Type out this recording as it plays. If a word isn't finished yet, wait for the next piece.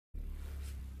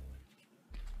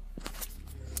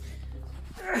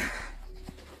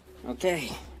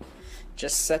Okay,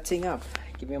 just setting up.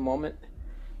 Give me a moment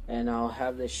and I'll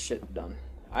have this shit done.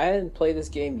 I hadn't played this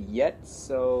game yet,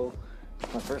 so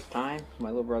it's my first time. My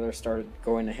little brother started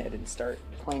going ahead and start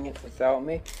playing it without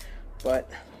me, but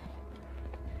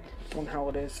I wonder how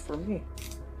it is for me.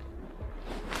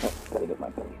 Oh, gotta get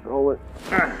my controller.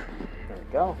 There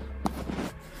we go.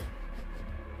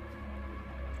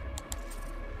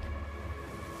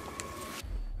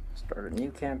 Start a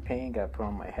new campaign, gotta put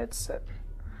on my headset.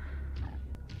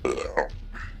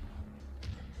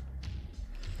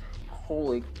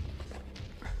 Holy.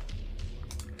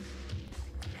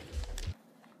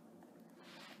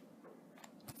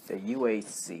 The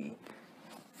UAC.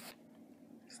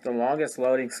 It's the longest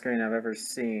loading screen I've ever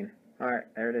seen. Alright,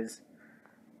 there it is.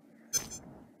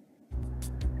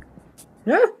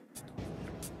 Yeah.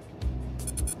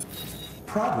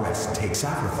 Progress takes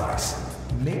sacrifice.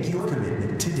 Make your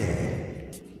commitment today.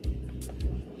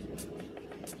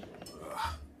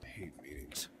 Hate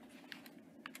meetings.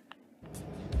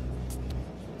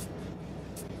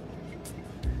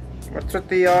 What's with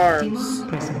the arms? Demonic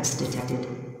presence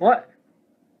detected. What?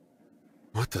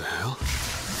 What the hell?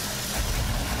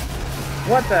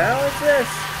 What the hell is this?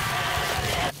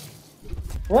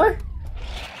 What?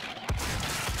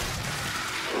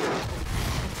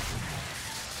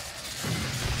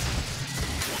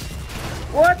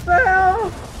 What the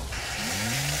hell?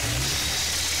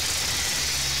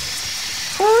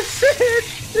 Oh shit!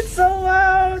 It's so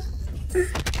loud!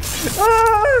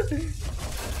 Ah!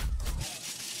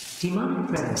 Demonic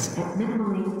presence at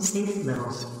minimally safe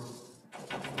levels.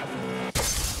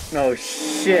 Oh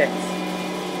shit!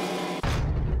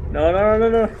 No, no, no,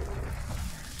 no!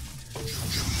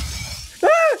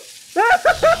 Ah!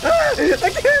 I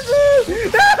can't move!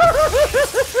 No!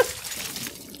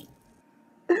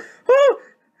 Oh!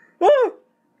 Oh!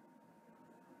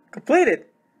 Completed!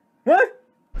 What?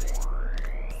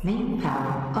 Main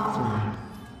power offline.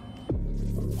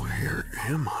 Where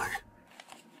am I?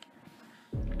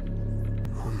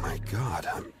 Oh my god,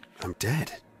 I'm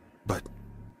dead. But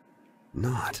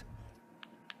not.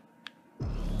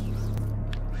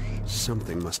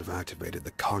 Something must have activated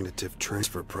the cognitive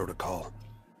transfer protocol.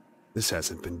 This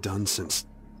hasn't been done since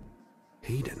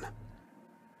Hayden.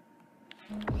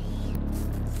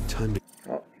 Time to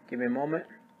Oh, give me a moment.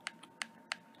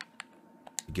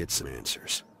 get some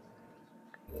answers.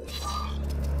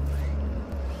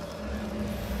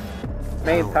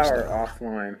 Main Power's power down.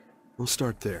 offline. We'll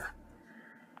start there.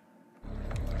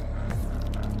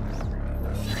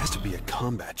 There has to be a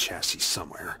combat chassis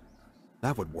somewhere.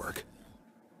 That would work.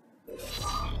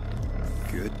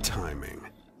 Good timing.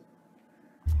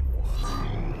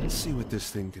 Let's see what this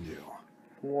thing can do.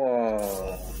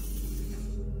 Whoa.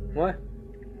 What?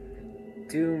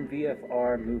 Doom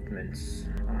VFR movements.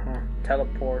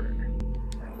 Teleport.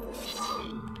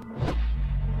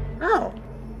 Oh!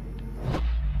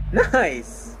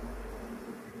 Nice!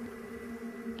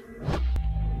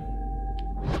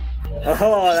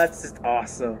 Oh, that's just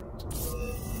awesome.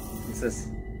 It's this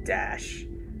dash.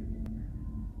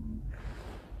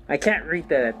 I can't read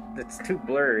that. It's too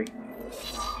blurry.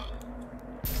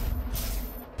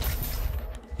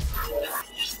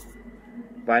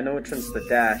 But I know which one's the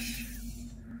dash.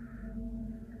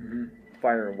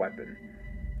 Fire a weapon.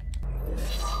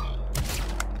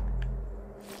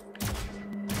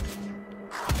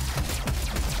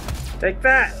 Take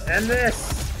that! And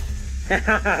this!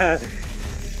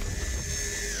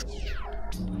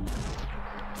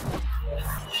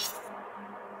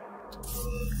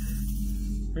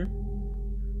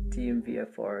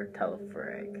 TMVFR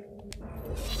telefrag.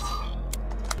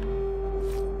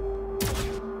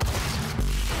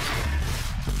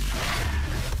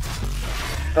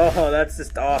 Oh, that's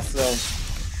just awesome.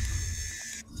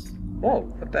 Whoa,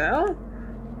 what the hell?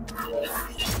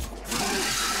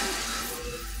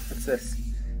 What's this?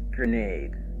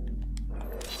 Grenade.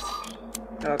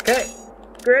 Okay,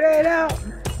 grenade out!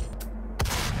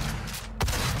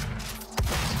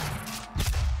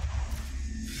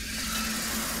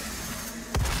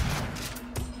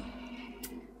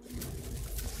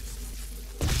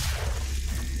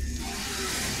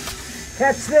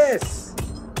 Catch this!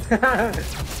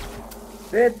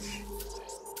 Bitch!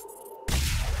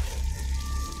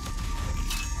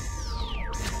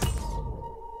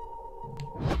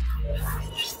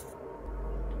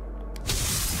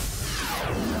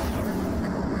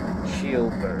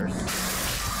 Shield burst.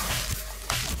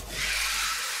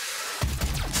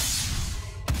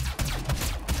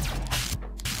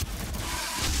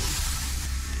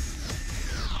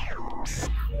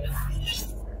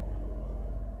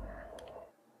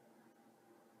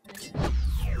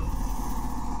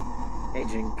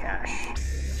 Agent Cash.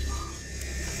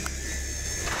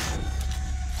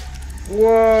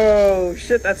 Whoa!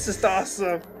 Shit, that's just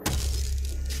awesome.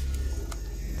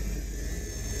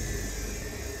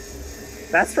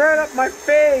 That's right up my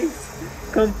face!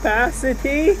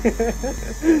 Capacity?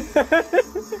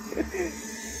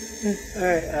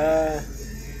 Alright,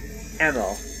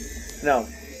 ammo. No.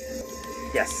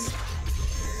 Yes.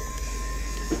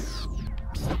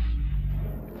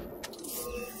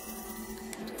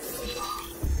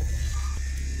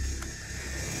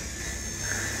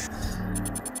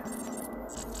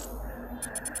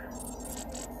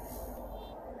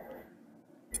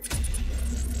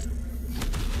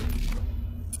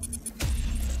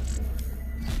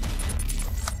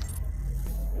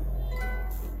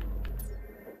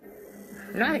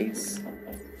 Nice.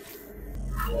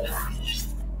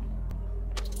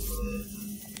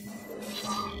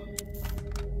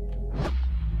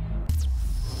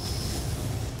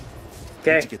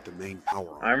 Okay. Let's get the main power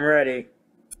on. I'm ready.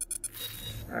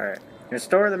 Alright.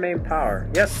 Restore the main power.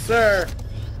 Yes, sir!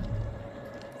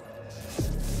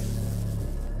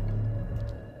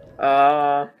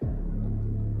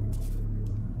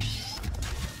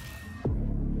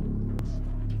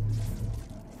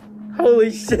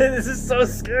 Holy shit, this is so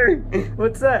scary!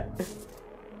 What's that?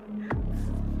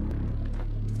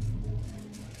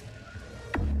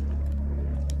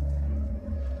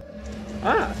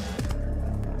 Ah!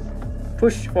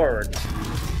 Push forward.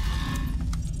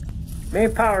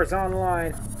 Main power's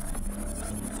online.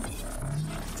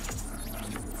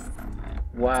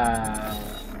 Wow.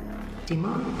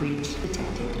 Demonic breach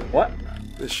detected. What?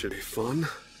 This should be fun.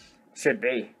 Should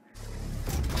be.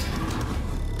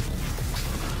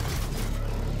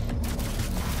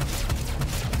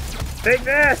 Take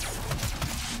this!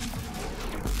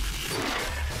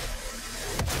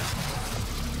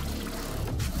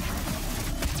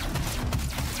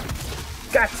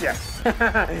 Gotcha!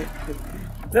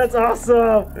 That's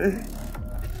awesome!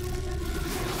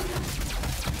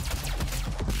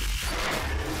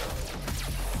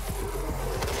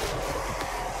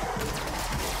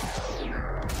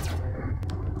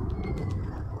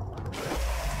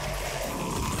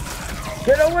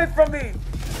 Get away from me!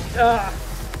 Ah!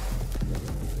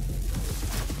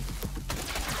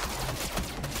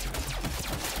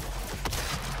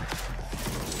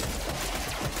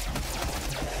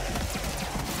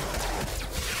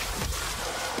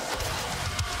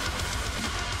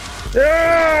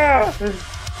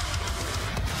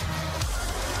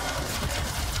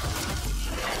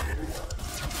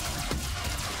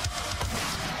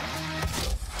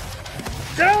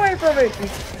 Get away from me!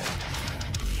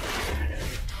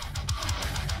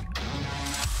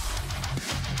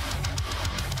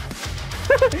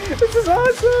 This is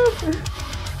awesome!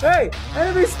 Hey!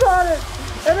 Enemy spotted!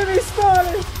 Enemy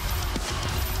spotted!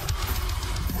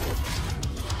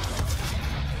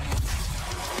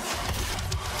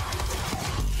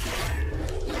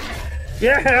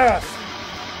 Yeah!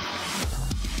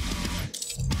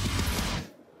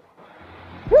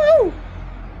 Woo!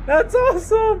 That's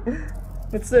awesome!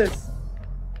 What's this?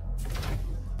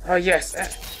 Oh yes!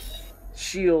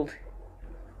 Shield.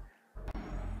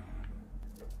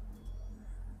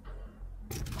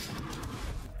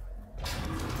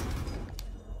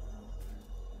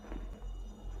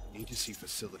 Need to see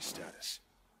facility status.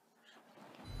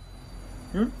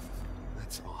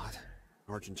 That's odd.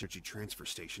 Argent transfer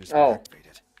station is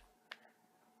activated.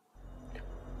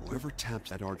 Whoever tapped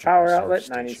that Argent Power reserve outlet,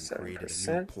 station created a new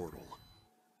 97%. portal.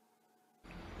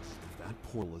 If that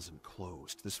portal isn't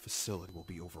closed, this facility will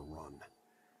be overrun.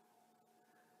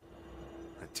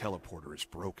 That teleporter is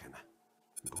broken.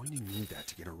 I'm going to need that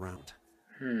to get around.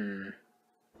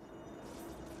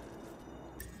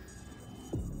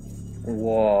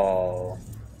 Whoa.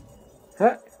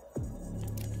 What?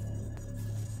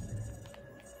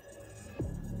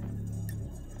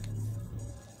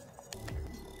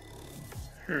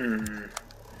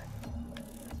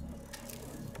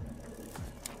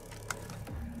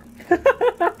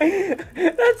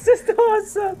 That's just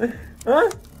awesome! Huh?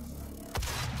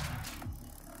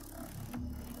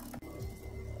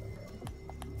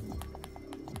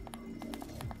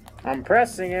 I'm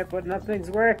pressing it, but nothing's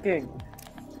working.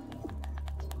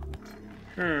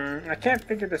 I can't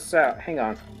figure this out. Hang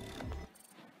on.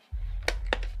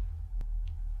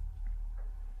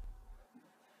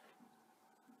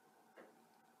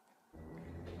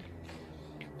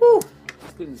 Woo!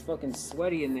 It's getting fucking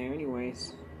sweaty in there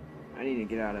anyways. I need to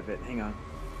get out of it. Hang on.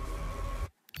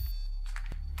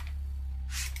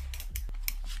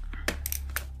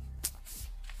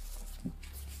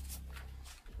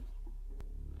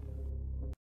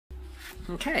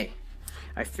 Okay.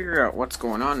 I figure out what's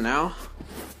going on now.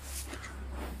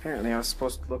 Apparently I was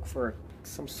supposed to look for a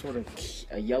some sort of key,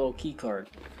 a yellow key card.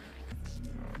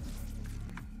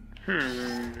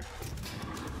 I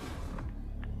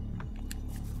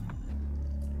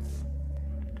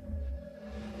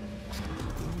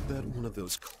bet one of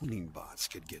those cleaning bots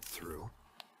could get through.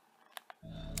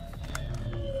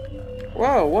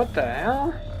 Whoa, what the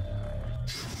hell?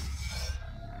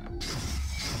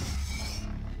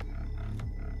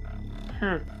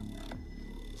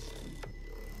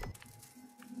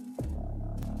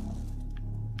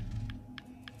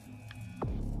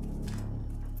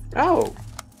 Oh!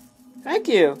 Thank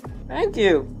you! Thank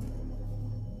you!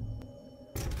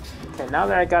 Okay, now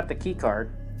that I got the key card.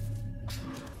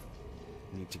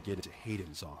 Need to get into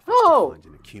Hayden's office Oh! to find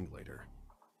an accumulator.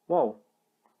 Whoa.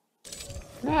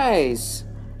 Nice!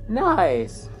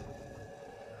 Nice!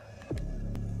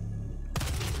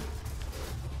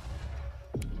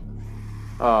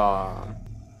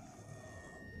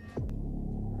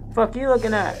 Fuck you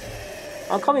looking at?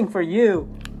 I'm coming for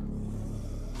you!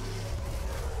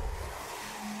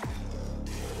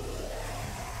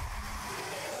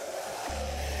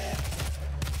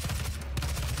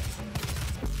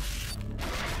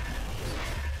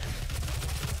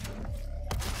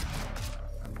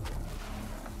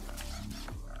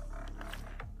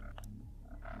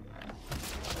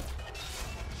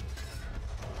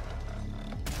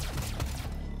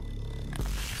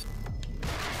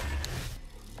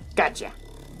 Gotcha.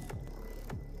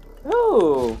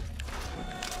 Ooh.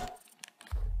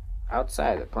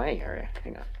 Outside the playing area.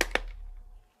 Hang on.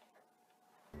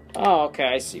 Oh, okay.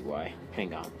 I see why.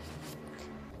 Hang on.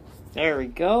 There we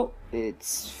go.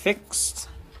 It's fixed.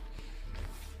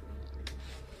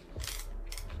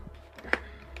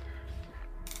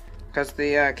 Because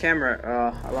the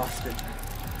camera, I lost it.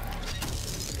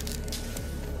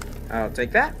 I'll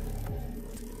take that.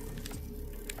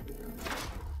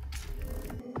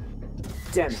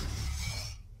 Damn it.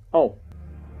 Oh.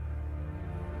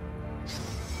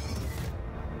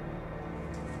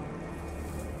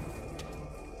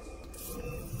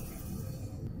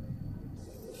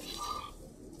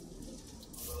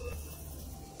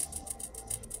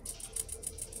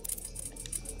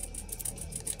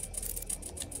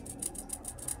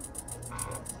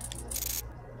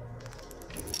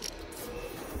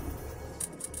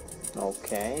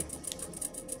 Okay.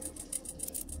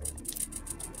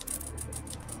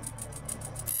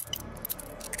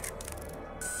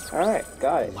 Alright,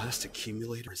 got it. The last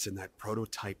accumulator is in that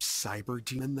prototype cyber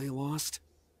demon they lost.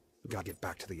 We gotta get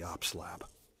back to the ops lab.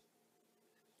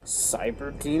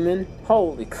 Cyber demon?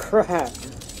 Holy crap.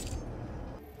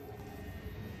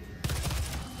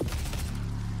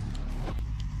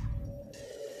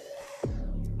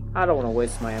 I don't want to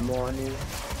waste my ammo on you.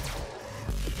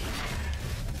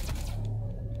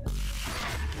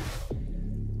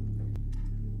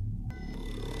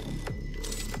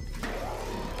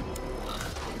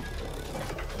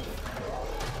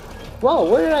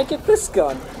 Whoa, where did I get this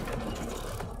gun?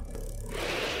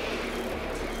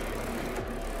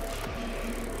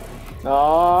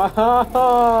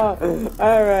 Oh,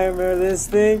 I remember this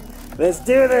thing. Let's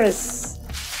do this.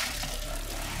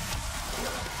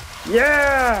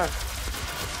 Yeah!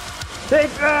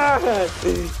 Take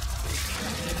that!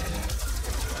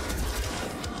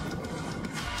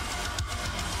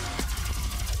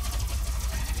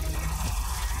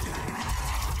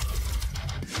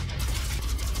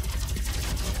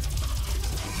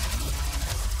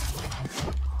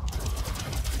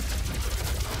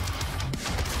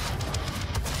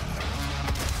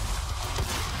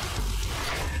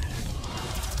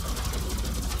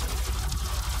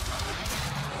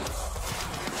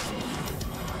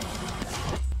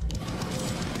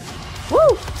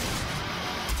 Woo!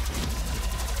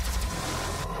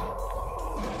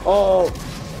 Oh!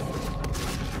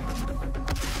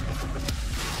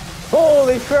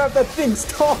 Holy crap, that thing's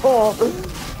tall!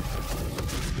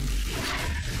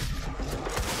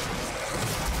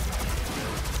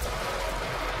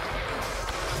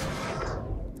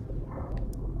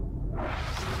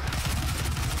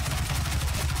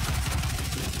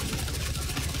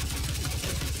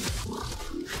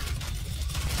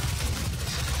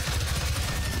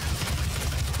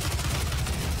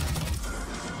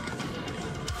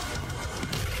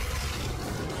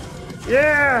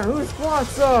 Yeah, who wants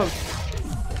some?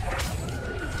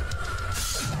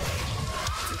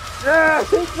 Yeah,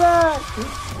 take that!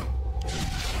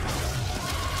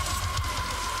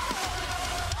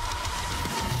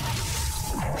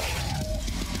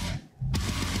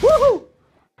 Woohoo!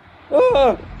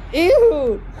 Oh,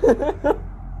 ew!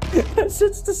 That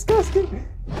shit's disgusting.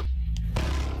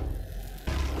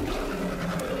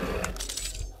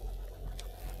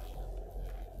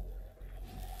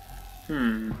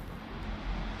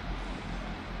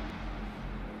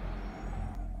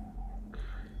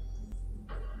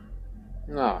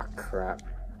 Oh, crap.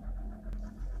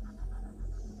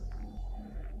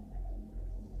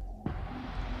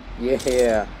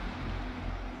 Yeah.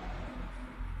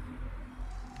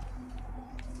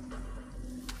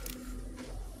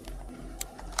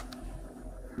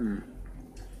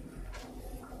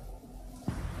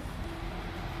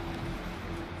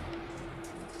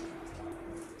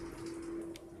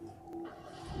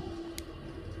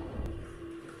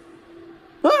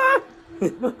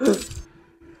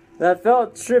 That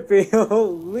felt trippy.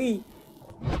 Holy.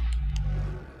 None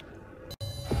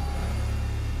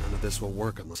of this will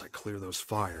work unless I clear those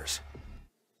fires.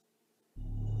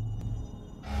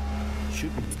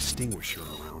 Should be an extinguisher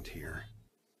around here.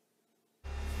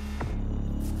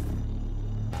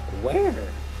 Where?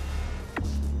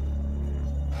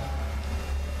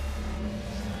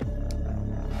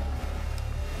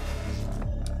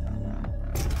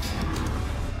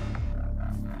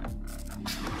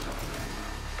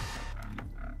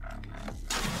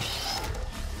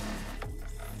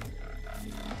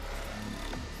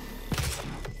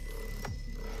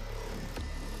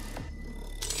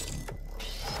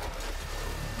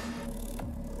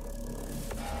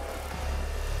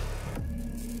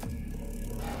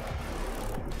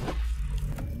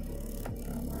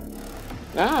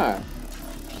 Ah.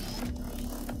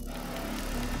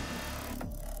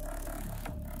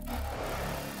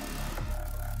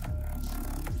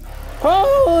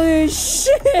 Holy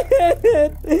shit!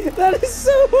 That is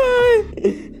so high!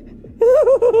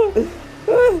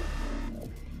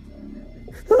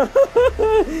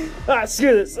 Ah,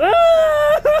 screw this!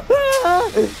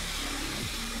 Ah!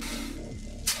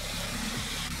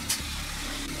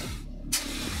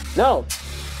 No!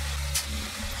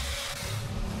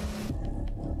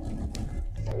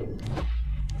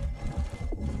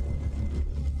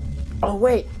 Oh,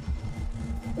 wait!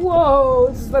 Whoa!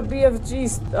 This is the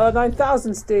BFG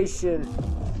 9000 station!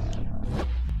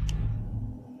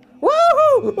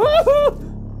 Woohoo! Woohoo!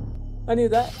 I knew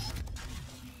that.